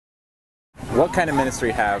What kind of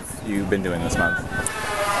ministry have you been doing this month?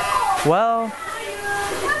 Well,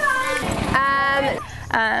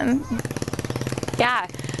 yeah,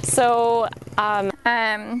 so,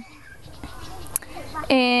 and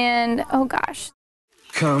oh gosh.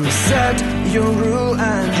 Come set your rule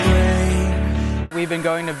and reign. we've been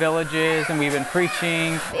going to villages and we've been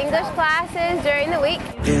preaching. English classes during the week.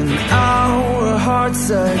 In our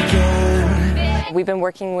hearts again. we've been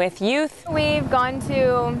working with youth. We've gone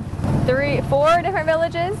to 4 different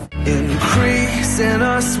villages. Increase in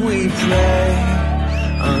us we pray.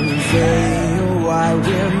 Unveil why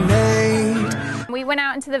we're made. We went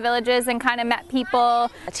out into the villages and kind of met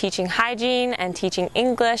people. Teaching hygiene and teaching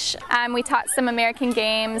English. We taught some American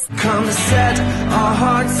games. Come set our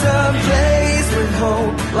hearts ablaze with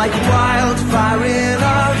hope, like wildfire in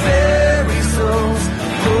our very souls.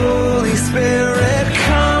 Holy Spirit,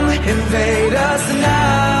 come invade us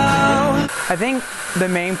now. I think the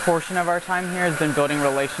main portion of our time here has been building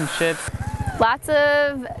relationships. Lots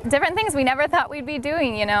of different things we never thought we'd be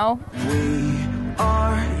doing, you know. We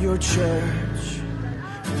are your church.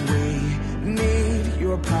 We need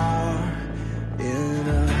your power in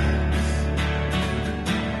us.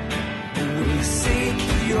 We seek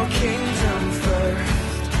your kingdom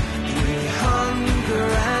first. We hunger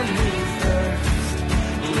and we thirst.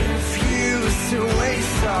 Refuse to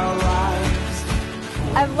waste our lives.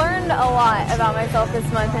 I've learned a lot about myself this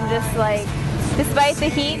month, and just like, despite the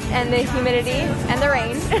heat and the humidity and the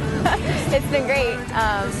rain, it's been great.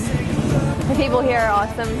 The people here are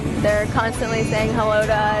awesome. They're constantly saying hello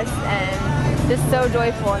to us and just so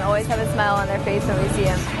joyful and always have a smile on their face when we see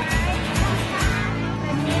them.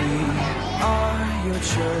 We are your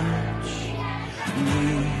church.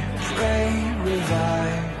 We pray,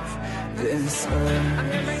 revive this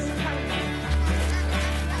earth.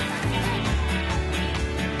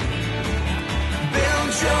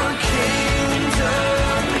 Build your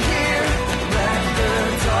kingdom here. Let the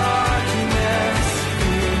darkness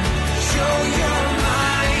fear. Show your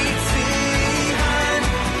mighty hand.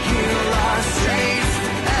 Heal our streets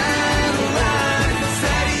and land.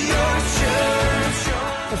 Set your church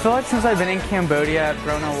on. I feel like since I've been in Cambodia, I've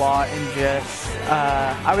grown a lot in just,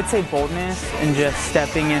 I would say, boldness and just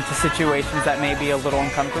stepping into situations that may be a little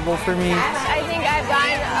uncomfortable for me. I think I've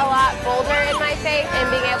gotten a lot bolder in my faith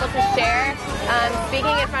and being able to share.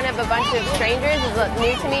 Speaking in front of a bunch of strangers is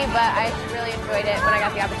new to me, but I really enjoyed it when I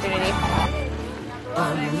got the opportunity.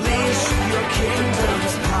 Unleash your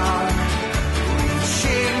kingdom's power.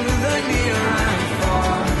 Reaching the near and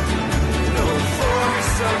far. No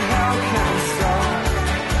force of hell can stop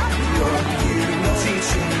your beauty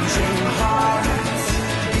changing hearts.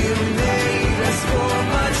 You made us for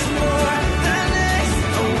much more than this.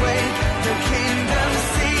 Awake the kingdom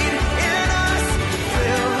seed in us.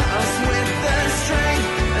 Fill us with the strength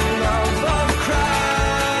and love of Christ.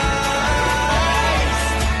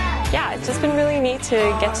 Yeah, it's just been really neat to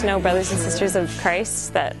get to know brothers and sisters of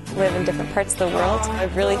Christ that live in different parts of the world.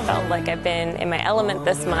 I've really felt like I've been in my element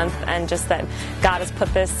this month, and just that God has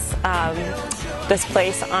put this this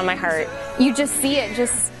place on my heart. You just see it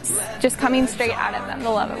just coming straight out of them, the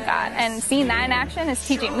love of God. And seeing that in action is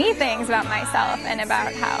teaching me things about myself and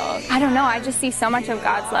about how, I don't know, I just see so much of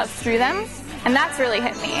God's love through them. And that's really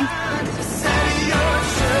hit me.